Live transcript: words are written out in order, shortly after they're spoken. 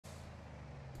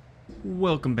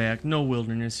Welcome back, No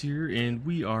Wilderness here, and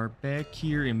we are back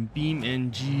here in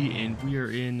BeamNG, and we are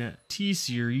in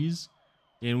T-Series,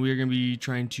 and we are going to be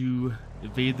trying to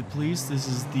evade the police. This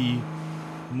is the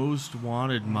Most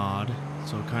Wanted mod,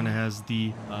 so it kind of has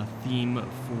the theme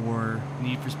for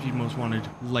Need for Speed Most Wanted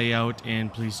layout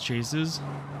and police chases.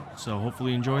 So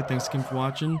hopefully you enjoy. Thanks again for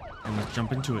watching, and let's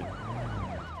jump into it.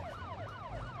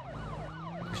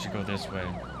 We should go this way.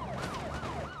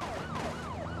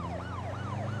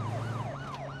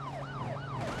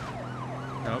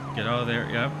 Oh, get out of there.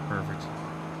 Yep, perfect.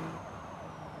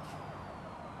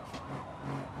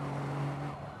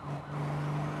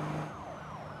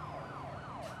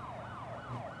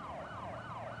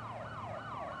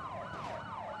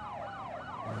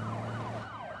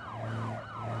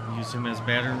 Use him as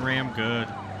battering ram. Good.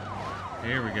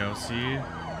 There we go. See?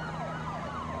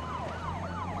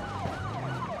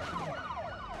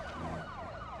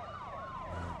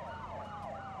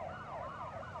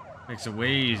 Makes it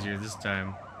way easier this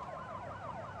time.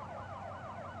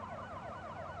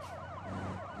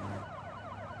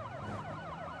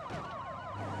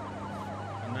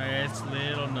 A nice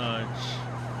little nudge.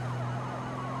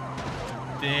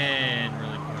 Then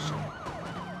really push him.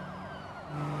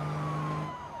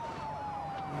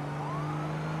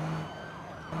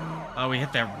 Oh, we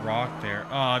hit that rock there.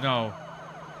 Oh, no.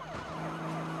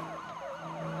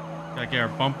 Gotta get our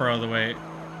bumper out of the way.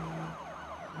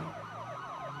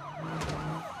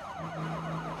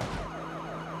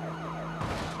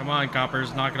 Come on,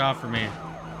 coppers, knock it off for me.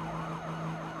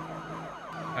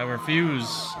 I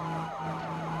refuse.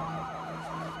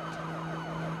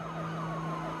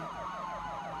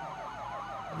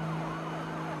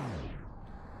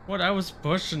 What? I was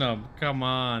pushing them. Come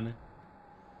on.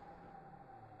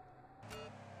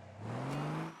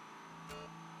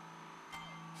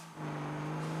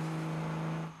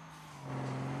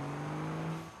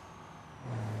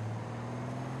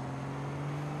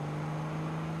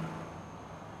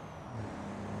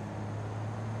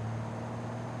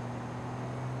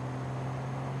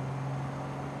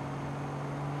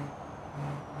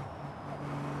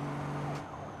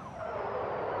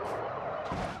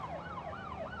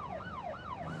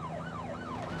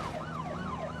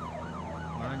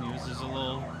 There's a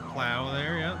little plow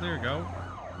there. Yeah, there you go.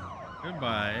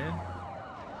 Goodbye.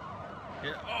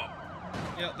 Yeah. Oh.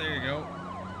 Yeah, there you go.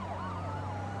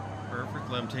 Perfect.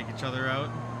 Let them take each other out.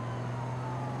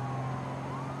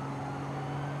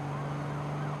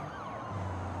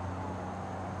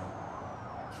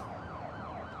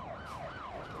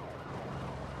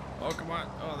 Oh, come on.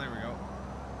 Oh, there we go.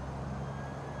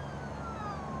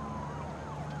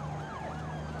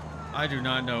 I do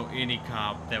not know any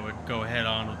cop that would go head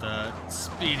on with a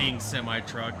speeding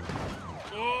semi-truck.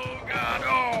 Oh, God.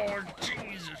 Oh,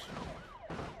 Jesus.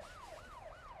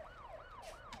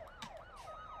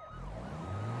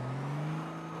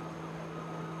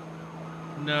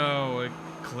 No, it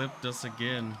clipped us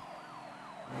again.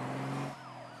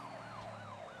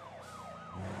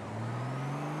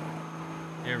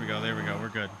 There we go. There we go. We're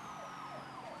good.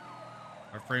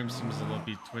 Our frame seems a little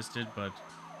bit twisted, but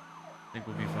I think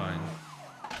we'll be fine.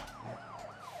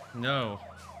 No.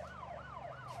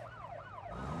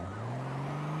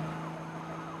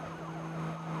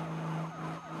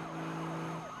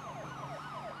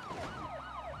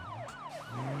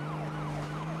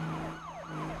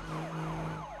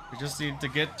 We just need to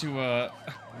get to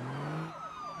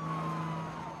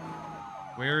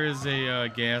where is a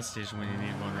gas station when you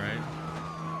need one, right?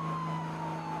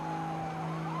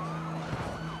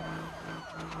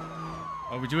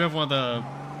 Oh, we do have one of the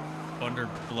thunder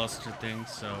bluster things,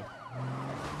 so.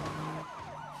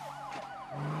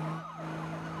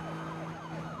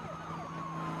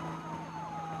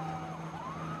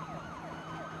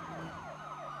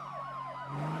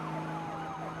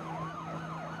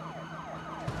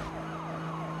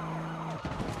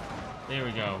 There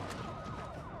we go.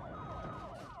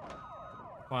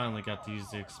 Finally got to use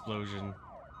the explosion.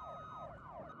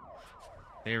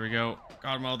 There we go.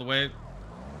 Got him out of the way.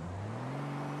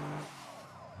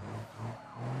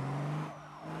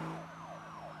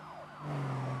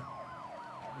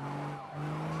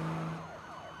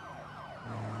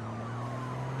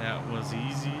 That was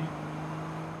easy.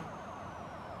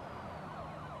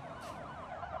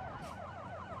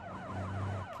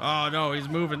 Oh no, he's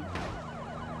moving.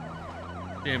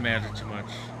 Didn't matter too much.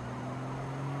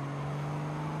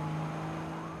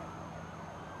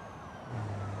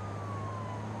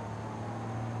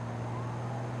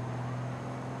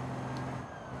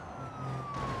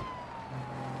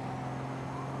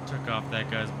 Took off that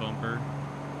guy's bumper.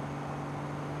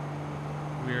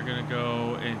 We are gonna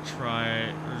go and try,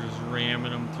 or just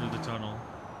ramming him through the tunnel.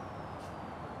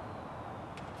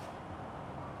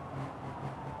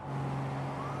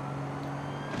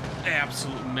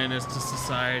 absolute menace to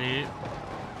society.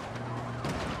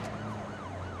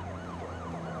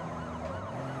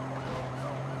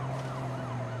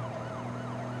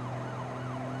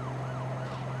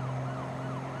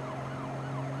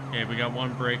 Okay, we got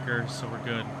one breaker, so we're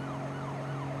good.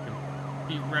 We can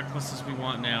be reckless as we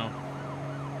want now.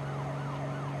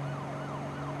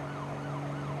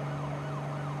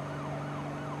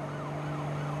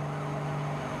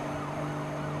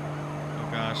 Oh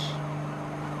gosh.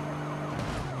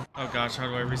 Oh gosh, how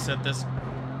do I reset this?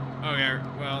 Okay,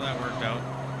 well that worked out.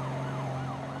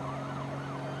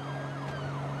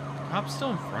 Cop's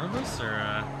still in front of us, or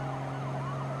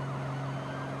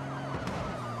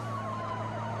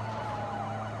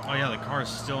oh yeah, the car is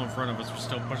still in front of us. We're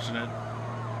still pushing it.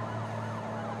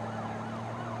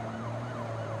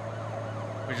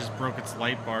 We just broke its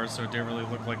light bar, so it didn't really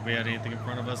look like we had anything in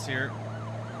front of us here.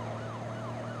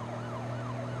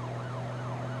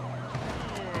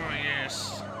 Oh,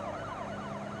 yes.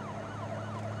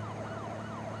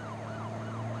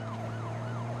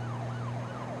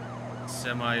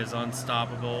 Semi is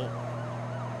unstoppable.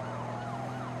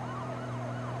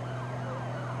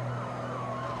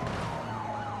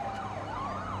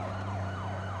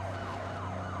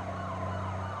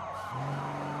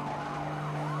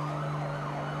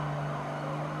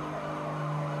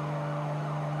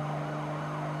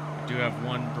 We do have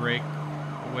one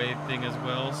breakaway thing as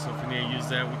well, so if we need to use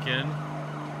that, we can.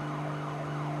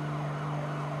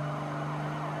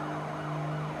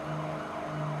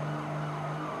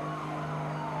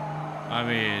 I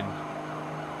mean,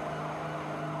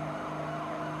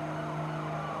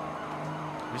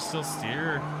 we still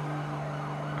steer.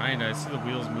 Kinda, I see the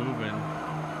wheels moving.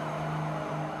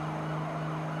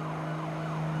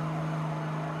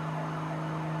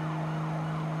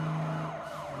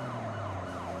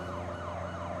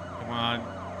 Come on.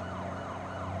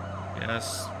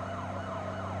 Yes.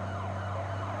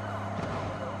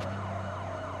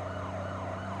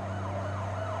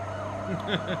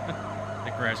 They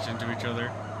crashed into each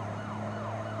other.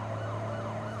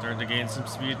 Starting to gain some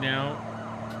speed now.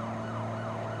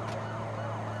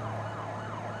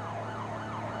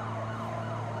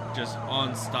 Just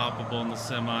unstoppable in the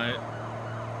semi.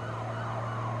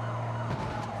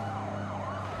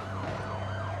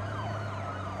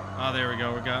 Ah, there we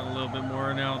go. We're getting a little bit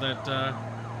more now that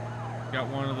got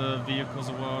one of the vehicles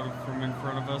from in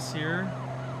front of us here.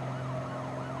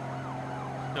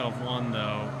 Still have one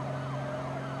though.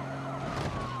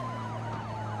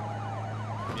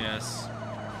 Yes.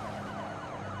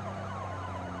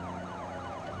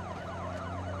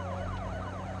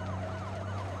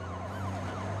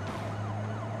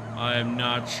 I am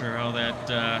not sure how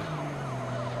that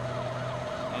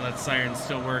siren's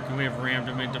still working. We have rammed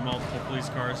him into multiple police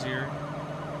cars here.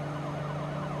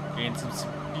 Gained some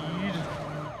speed.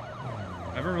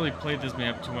 I haven't really played this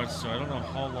map too much, so I don't know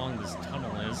how long this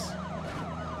tunnel is.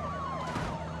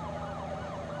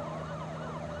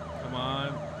 Come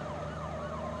on.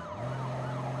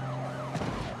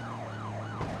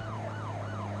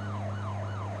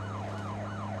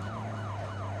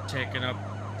 Taking up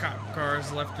cop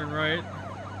cars left and right.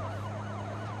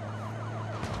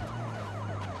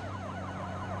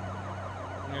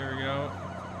 There we go.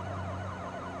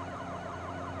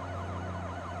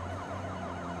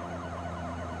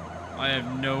 I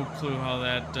have no clue how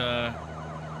that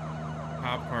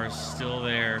cop car is still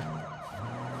there.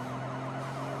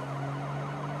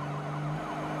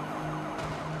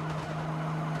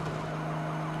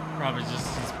 Probably just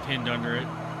is pinned under it.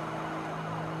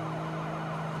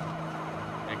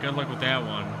 Yeah, good luck with that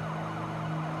one.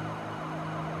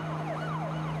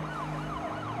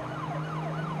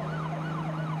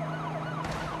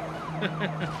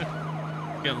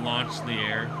 Get launched in the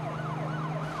air.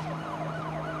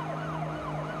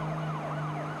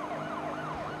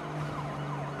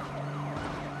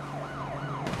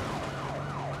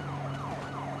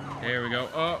 There we go.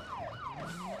 Oh.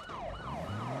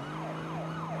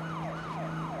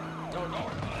 Oh no.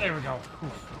 There we go.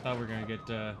 Oof. Thought we were gonna get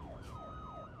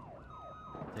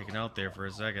taken out there for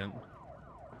a second.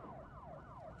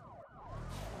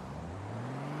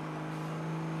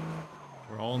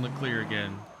 We're all in the clear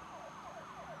again.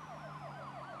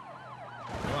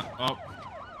 Oh.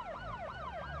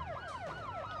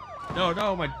 No,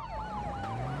 no, my...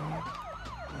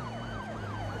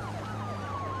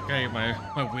 Okay, my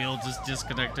wheel just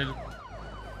disconnected.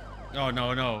 Oh,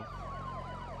 no, no.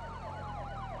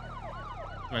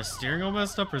 Is my steering all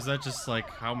messed up, or is that just like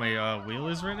how my wheel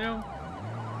is right now?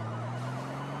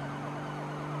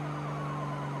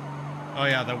 Oh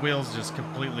yeah, the wheel's just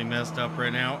completely messed up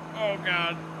right now. Oh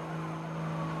god.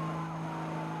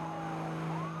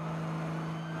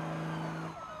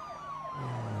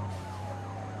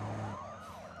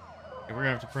 we're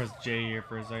gonna have to press J here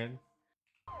for a second.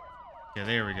 Yeah,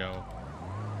 there we go.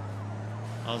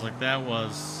 I was like, that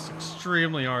was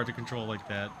extremely hard to control like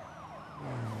that.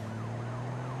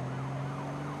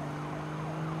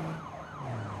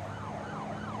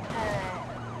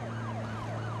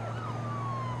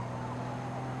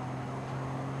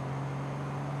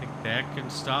 Think that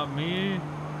can stop me?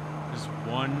 Just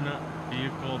one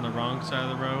vehicle on the wrong side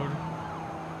of the road.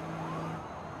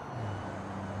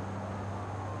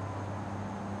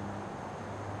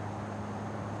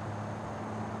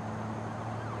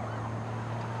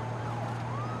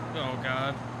 Oh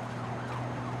God.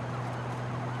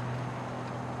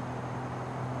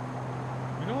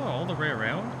 You know, all the way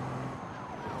around?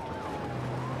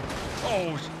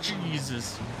 Oh,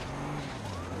 Jesus.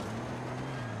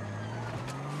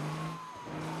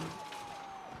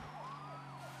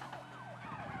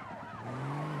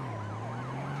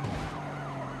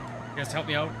 You guys help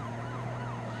me out?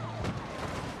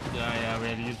 Yeah, we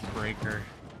had to use the breaker.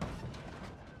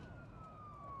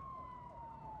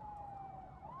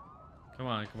 Come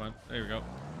on, come on. There we go.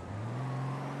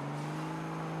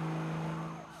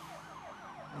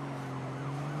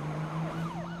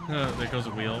 There goes a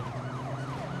wheel.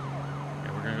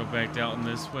 Yeah, we're gonna go back down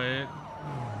this way.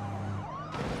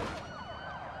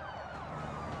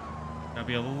 Gotta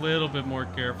be a little bit more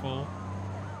careful.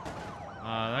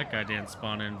 That guy didn't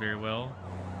spawn in very well.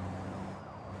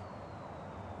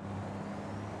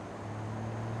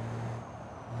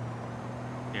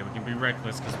 Yeah, we can be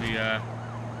reckless because we're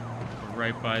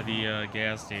right by the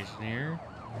gas station here.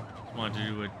 Just wanted to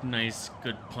do a nice,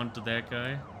 good punt to that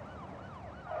guy.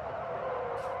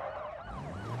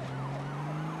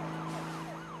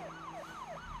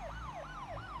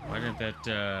 Why didn't that,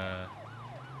 did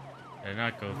I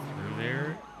not go through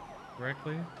there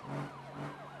correctly?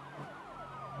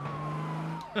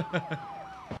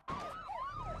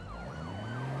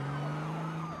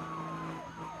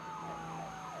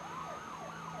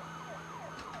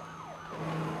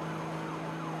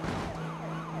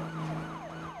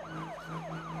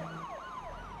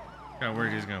 Got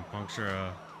worried he's gonna puncture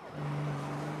a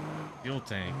fuel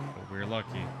tank, but we're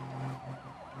lucky.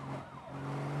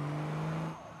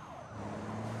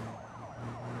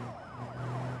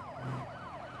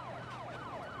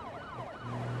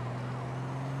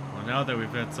 Well, now that we've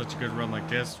had such a good run like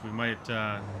this, we might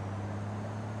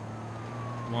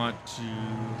want to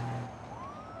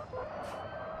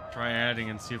try adding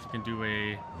and see if we can do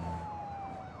a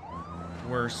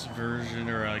worse version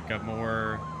or like a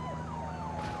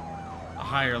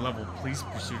higher level police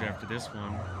pursuit after this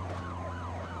one.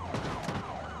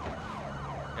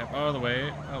 Yep, out of the way,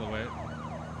 out of the way.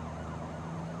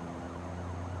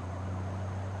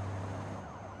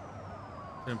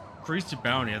 To increase your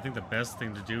bounty, I think the best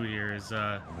thing to do here is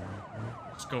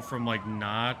just go from like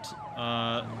not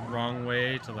wrong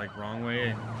way to like wrong way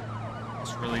and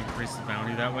just really increase the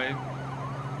bounty that way.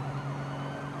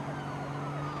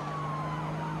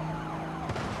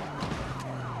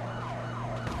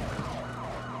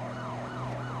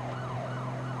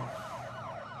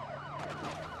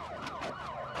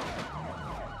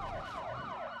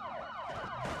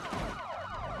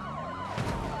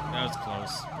 That was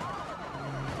close.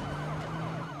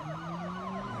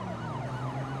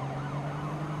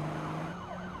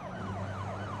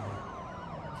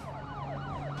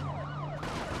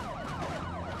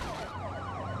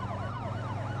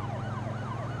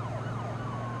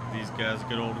 These guys, a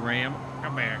good old ram.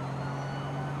 Come back.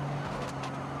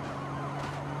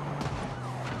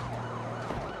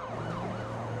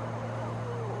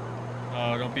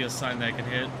 Oh, don't be a sign that can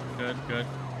hit. Good, good.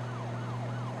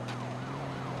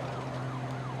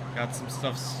 Got some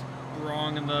stuff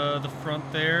wrong in the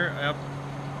front there. Yep.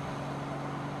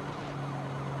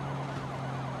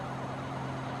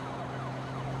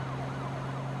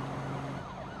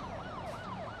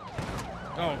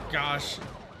 Oh gosh.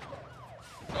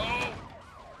 Oh.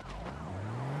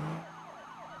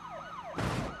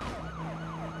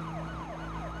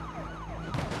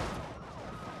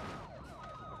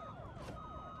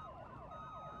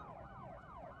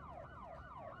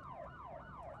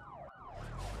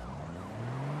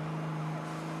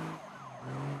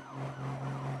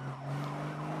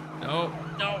 No,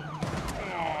 no.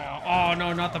 Oh,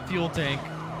 no, not the fuel tank.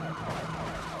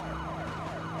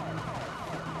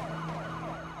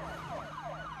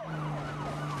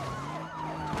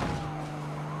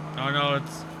 Oh no,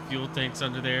 it's fuel tanks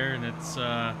under there, and it's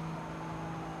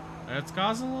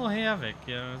causing a little havoc.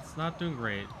 Yeah, it's not doing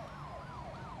great.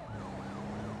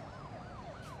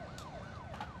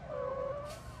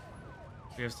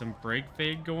 We have some brake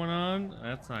fade going on.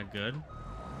 That's not good.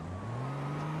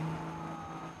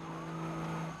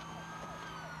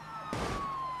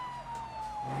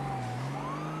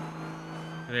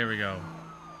 There we go.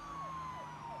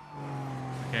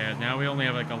 Okay, now we only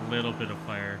have like a little bit of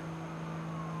fire.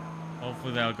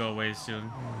 Hopefully that'll go away soon.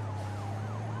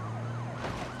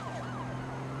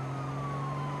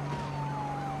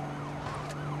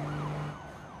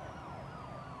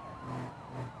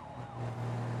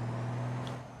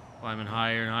 Climbing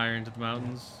higher and higher into the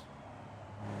mountains.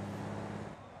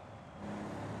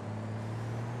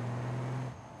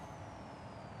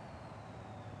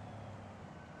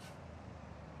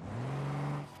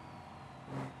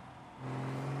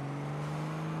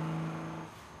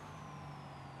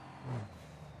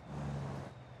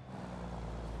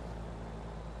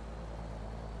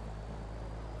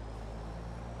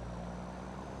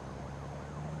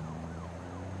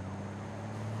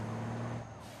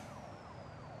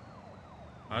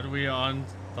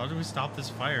 How do we stop this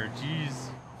fire? Jeez.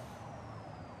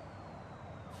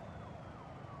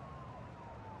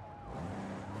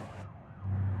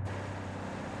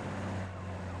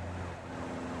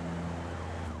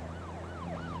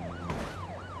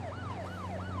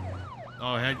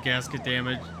 Oh, head gasket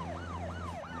damage.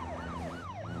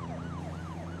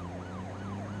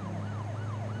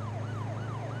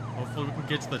 Hopefully we can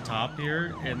get to the top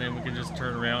here, and then we can just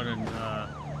turn around and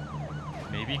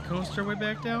maybe coast our way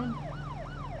back down?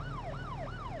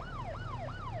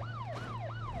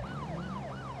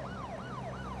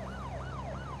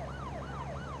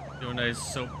 Do a nice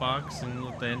soapbox and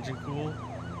let the engine cool.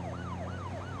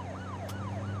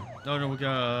 No, we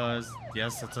got,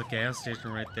 yes, that's a gas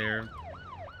station right there.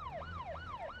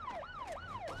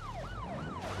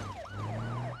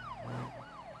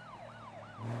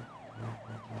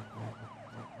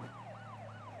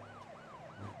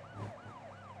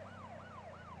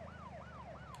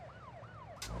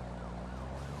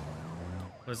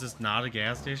 Was this not a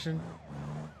gas station?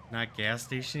 Not gas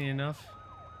station enough?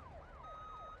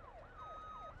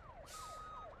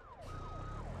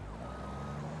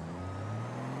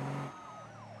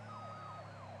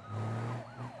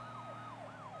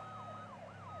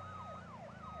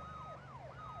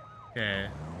 Okay.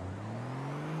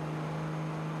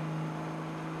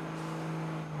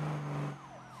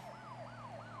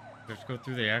 We have to go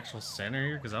through the actual center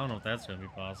here? Because I don't know if that's going to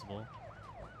be possible.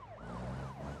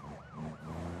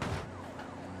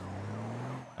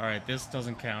 Alright, this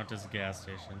doesn't count as a gas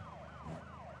station.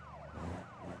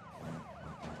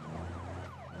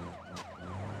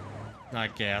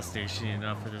 Not gas station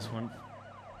enough for this one.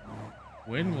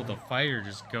 When will the fire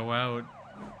just go out?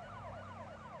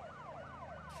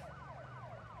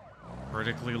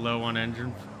 Critically low on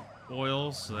engine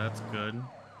oil, so that's good.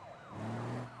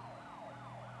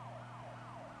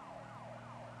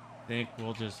 I think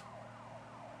we'll just...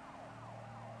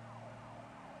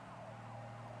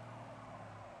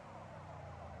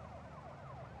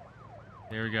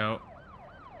 There we go.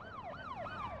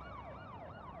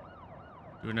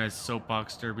 Do a nice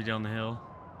soapbox derby down the hill.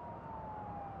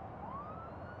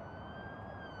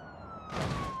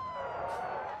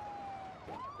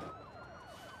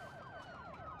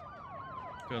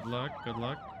 Good luck, good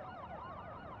luck.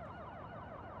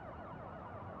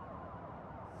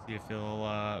 See if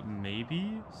he'll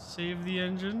maybe save the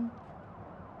engine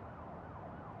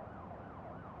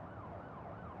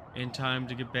in time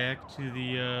to get back to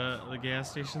the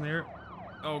gas station there.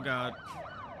 Oh god.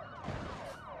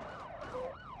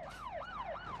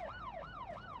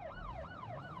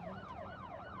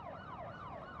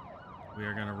 We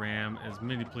are gonna ram as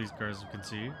many police cars as we can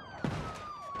see.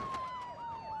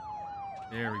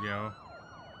 There we go.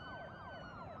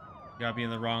 Gotta be in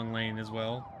the wrong lane as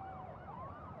well.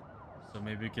 So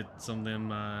maybe get some of them,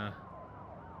 one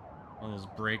of those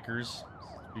breakers.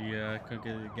 We couldn't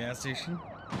get to the gas station.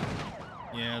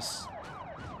 Yes.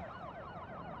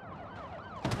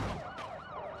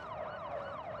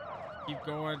 Keep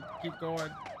going, keep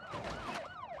going.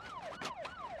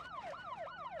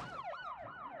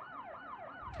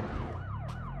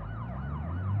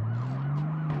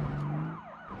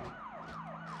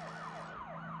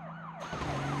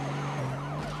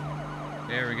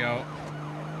 There we go.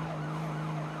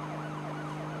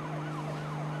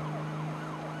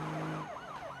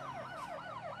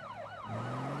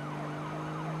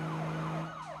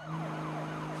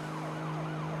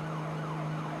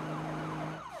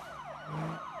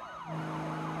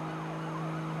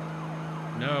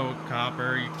 No,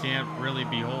 Copper, you can't really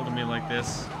be holding me like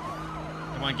this.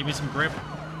 Come on, give me some grip.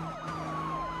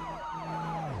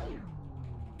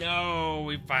 No,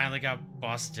 we finally got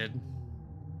busted.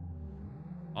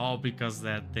 All because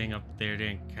that thing up there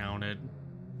didn't count it.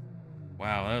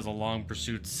 Wow, that was a long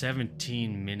pursuit.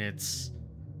 17 minutes.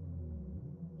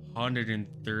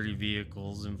 130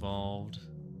 vehicles involved.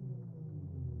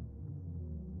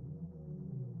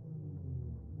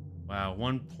 Wow,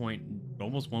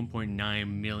 almost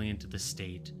 1.9 million to the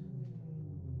state.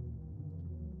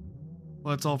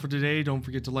 Well, that's all for today. Don't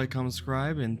forget to like, comment,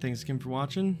 subscribe, and thanks again for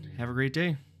watching. Have a great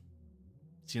day.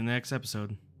 See you in the next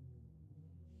episode.